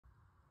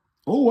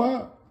Oh,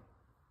 wow.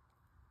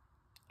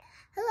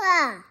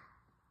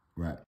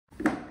 Right.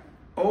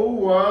 Oh,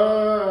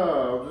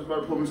 wow. I was just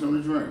about to pour me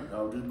something to drink.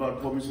 I was just about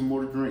to pour me some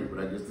more to drink,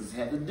 but I guess this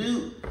had to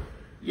do.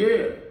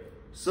 Yeah.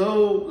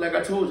 So, like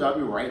I told you, I'll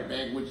be right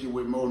back with you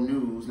with more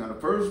news. Now, the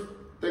first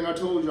thing I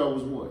told y'all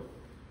was what?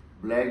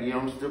 Black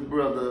youngster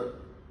brother,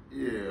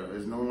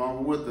 is no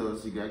longer with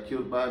us. He got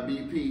killed by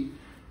BP.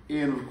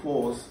 And, of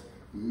course,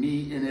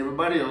 me and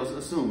everybody else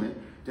assuming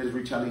that it's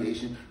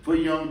retaliation for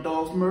young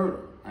Dolph's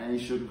murder. I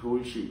ain't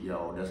sugarcoating shit,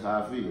 y'all. That's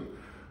how I feel.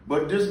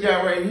 But this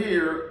guy right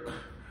here,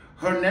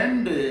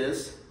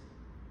 Hernandez,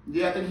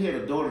 I think he had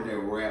a daughter that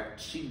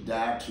rapped. She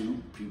died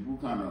too. People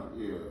kind of,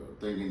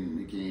 thinking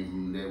it came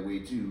from that way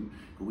too.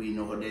 But we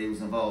know her daddy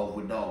was involved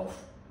with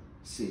Dolph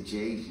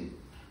situation.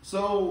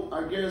 So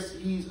I guess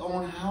he's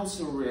on house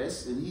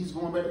arrest and he's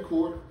going back to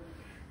court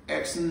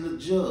asking the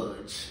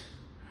judge,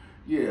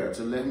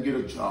 to let him get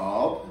a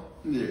job,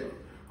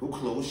 go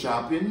clothes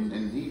shopping,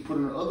 and he put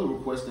in another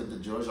request that the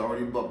judge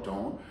already bucked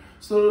on.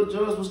 So the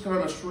judge was kind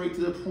of straight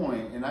to the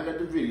point, and I got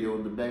the video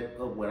to back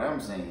up what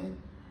I'm saying,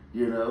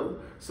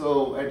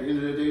 So at the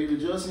end of the day, the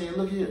judge saying,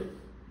 look here,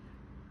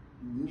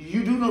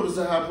 you do know this is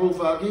a high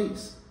profile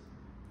case.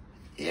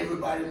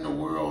 Everybody in the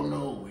world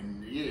know,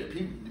 and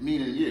people,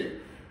 meaning,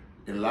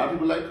 and a lot of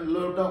people like to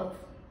love Dolph.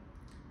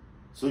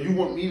 So you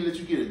want me to let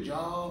you get a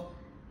job,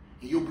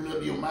 and your blood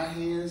be on my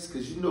hands?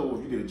 Because if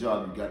you get a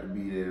job, you got to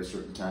be there at a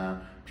certain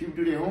time. People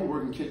do their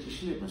homework and catch your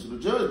shit. So the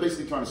judge is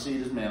basically trying to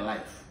save this man's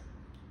life.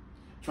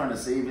 Trying to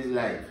save his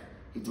life.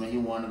 He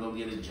wanted to go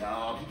get a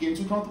job. He getting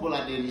too comfortable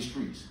out there in these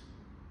streets.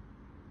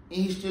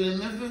 And he's still in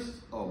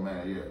Memphis? Oh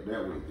man,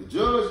 that way. The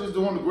judge is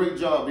doing a great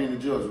job being the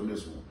judge on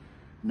this one.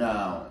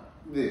 Now,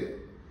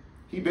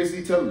 he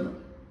basically telling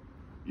them,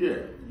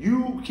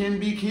 you can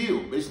be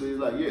killed. Basically, it's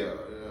like,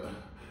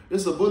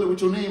 it's a bullet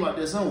with your name out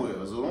there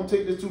somewhere. So don't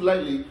take this too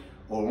lightly,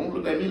 or don't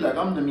look at me like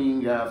I'm the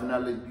mean guy for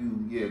not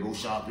letting you, go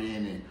shopping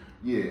and,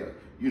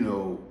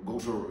 go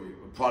to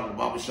part of the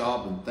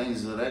barbershop and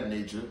things of that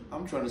nature.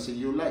 I'm trying to save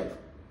your life.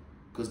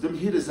 Because them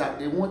hitters out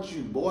there want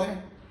you, boy.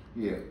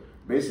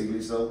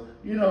 Basically, so,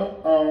 he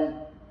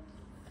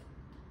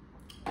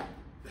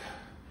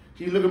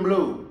looking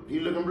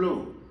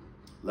blue.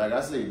 Like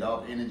I say,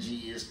 Dolph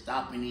energy is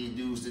stopping these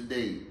dudes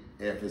today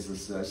if it's a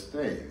such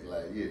thing.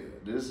 Like,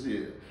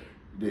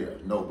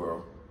 no,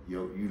 bro.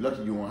 You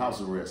lucky you on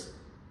house arrest.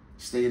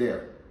 Stay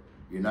there.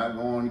 You're not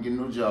going to get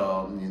no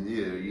job, and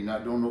you're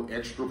not doing no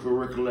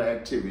extracurricular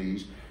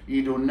activities. You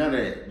ain't doing none of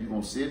that. You're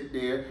going to sit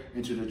there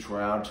until the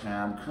trial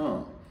time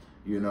come,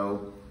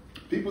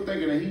 People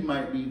thinking that he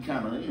might be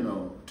kind of,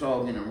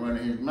 talking and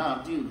running his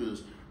mouth too,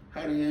 because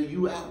how the hell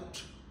you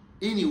out?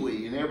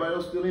 Anyway, and everybody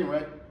else still in,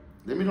 right?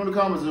 Let me know in the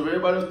comments if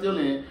everybody else still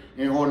in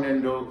and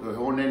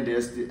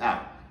Hernandez still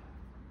out.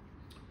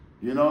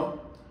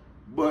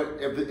 But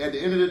at the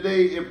end of the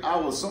day, if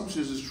our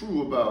assumptions is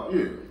true about,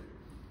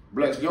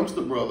 Black's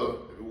youngster brother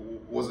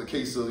was a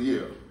case of,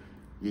 you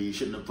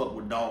shouldn't have fucked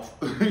with Dolph.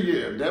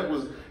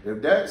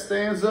 If that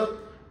stands up,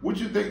 what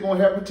you think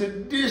gonna happen to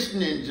this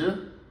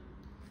ninja?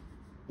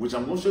 Which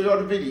I'm gonna show y'all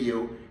the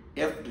video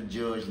if the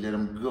judge let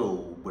him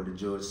go. But the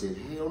judge said,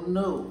 hell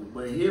no.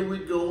 But here we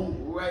go,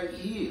 right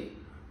here,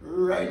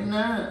 right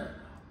now.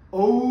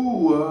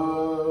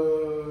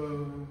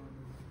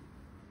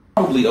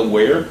 Probably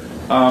aware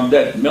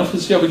that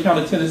Memphis, Shelby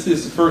County, Tennessee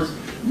is the first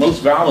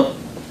most violent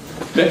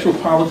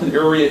metropolitan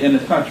area in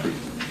the country.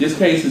 This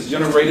case has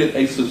generated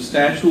a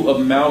substantial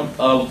amount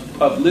of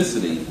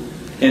publicity.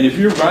 And if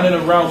you're running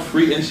around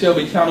free in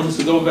Shelby County,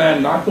 Mr.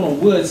 Govan, knock on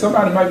wood,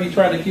 somebody might be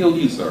trying to kill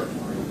you, sir.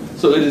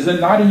 So it is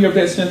not in your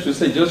best interest to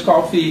say, Judge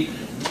Coffee,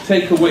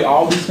 take away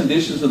all these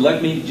conditions and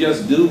let me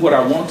just do what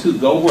I want to,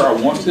 go where I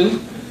want to.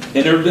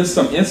 And there have been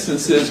some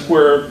instances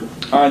where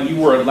you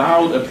were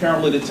allowed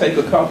apparently to take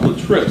a couple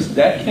of trips.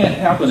 That can't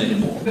happen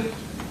anymore.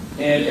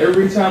 And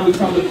every time we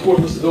come to court,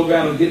 Mr.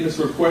 Govan will get this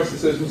request that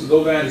says Mr.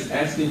 Govan is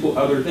asking for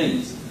other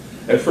things.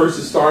 At first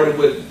it started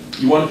with,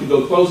 you wanted to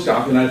go clothes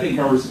shopping. I think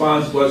her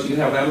response was, you can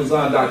have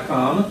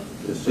Amazon.com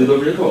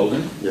deliver your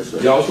clothing. Yes,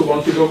 sir. You also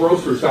want to go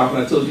grocery shopping.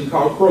 I told you can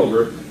call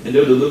Kroger and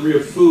they'll deliver your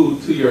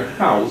food to your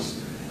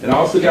house. And I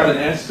also got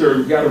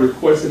a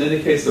request that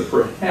indicates that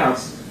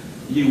perhaps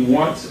you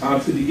want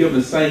to be given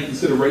the same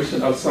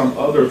consideration of some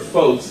other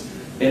folks,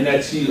 and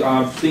that you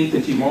think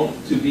that you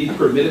want to be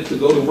permitted to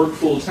go to work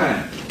full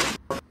time.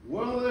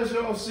 Well, as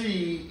y'all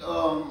see,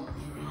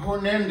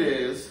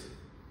 Hernandez,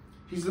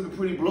 he's looking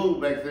pretty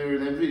blowed back there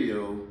in that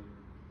video.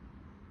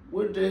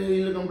 What the hell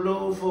he looking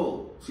blowed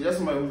for? See, that's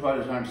somebody who's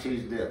probably trying to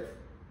chase death.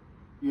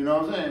 You know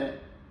what I'm saying?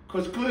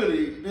 Because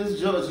clearly, this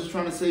judge is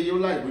trying to save your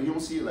life, but you don't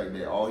see it like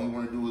that. All he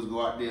want to do is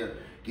go out there,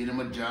 get him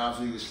a job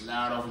so he can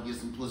slide off and get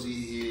some pussy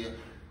here,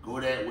 go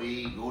that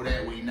way,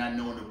 not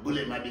knowing the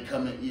bullet might be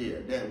coming,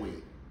 that way,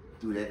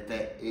 through that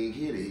fat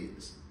egghead of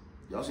his.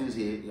 Y'all seen his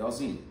head? Y'all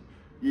seen it?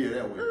 Yeah,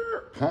 that way.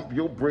 Pump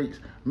your brakes.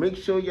 Make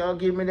sure y'all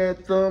give me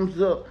that thumbs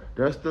up.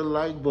 That's the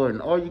like button.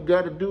 All you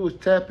got to do is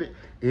tap it.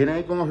 It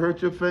ain't going to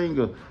hurt your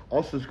finger.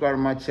 Also subscribe to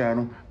my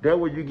channel. That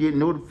way you get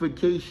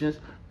notifications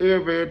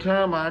Every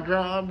time I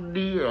drop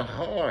the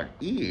heart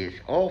is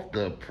off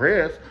the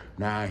press.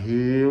 Now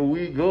here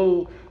we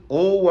go.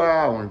 Oh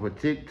wow, and for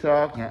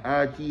TikTok and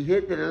IG,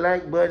 hit the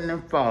like button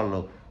and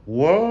follow.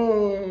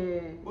 Whoa.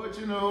 But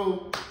you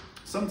know,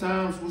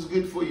 sometimes what's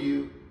good for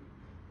you,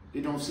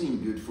 it don't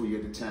seem good for you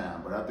at the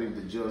time. But I think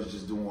the judge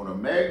is doing a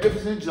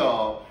magnificent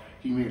job.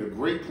 He made a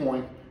great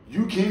point.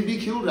 You can be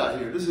killed out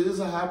here. This is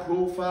a high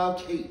profile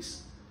case.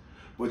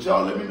 But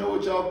y'all let me know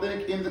what y'all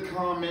think in the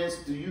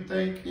comments. Do you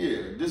think, do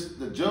you think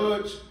the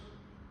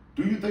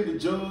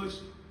judge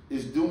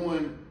is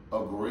doing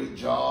a great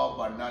job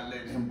by not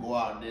letting him go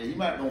out there? He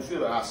might don't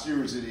feel how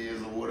serious it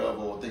is or whatever,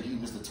 or think he's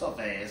Mr. Tough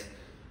Ass.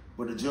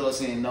 But the judge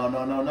saying,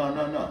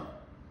 no.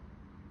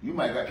 You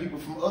might got people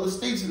from other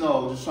states and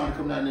all just trying to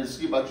come down there and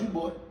see about you,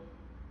 boy.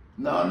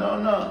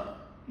 No.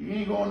 You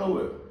ain't going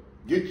nowhere.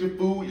 Get your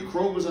food, your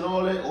Kroger's and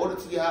all that, order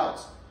to your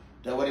house.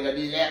 That's what they got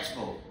these apps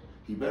for.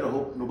 He better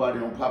hope nobody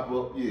don't pop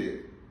up,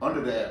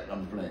 under the app.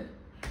 I'm playing.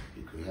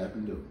 It could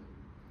happen though.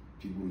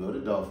 People love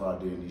the Dolph out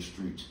there in these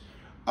streets.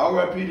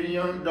 R.I.P. the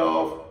young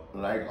Dolph,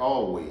 like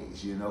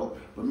always, you know.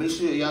 But make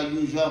sure y'all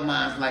use your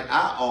minds like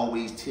I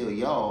always tell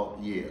y'all,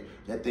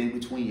 that thing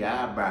between your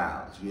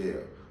eyebrows,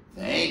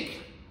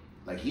 think.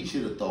 Like he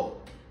should have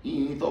thought.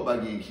 He ain't thought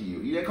about getting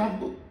killed. He that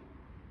comfortable?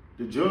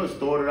 The judge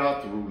thought it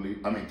out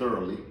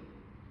thoroughly.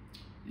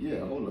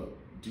 Yeah, hold up.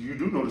 You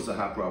do know this is a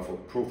high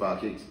profile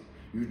case.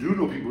 You do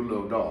know people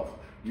love Dolph.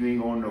 You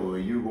ain't going nowhere.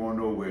 You going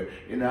nowhere.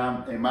 And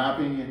in my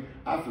opinion,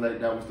 I feel like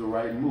that was the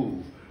right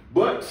move.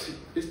 But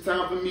it's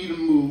time for me to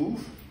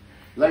move,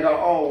 like I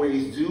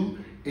always do,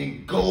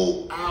 and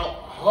go out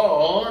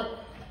hard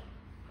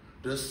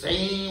the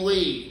same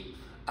way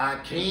I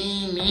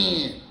came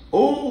in.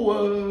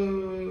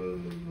 Oh,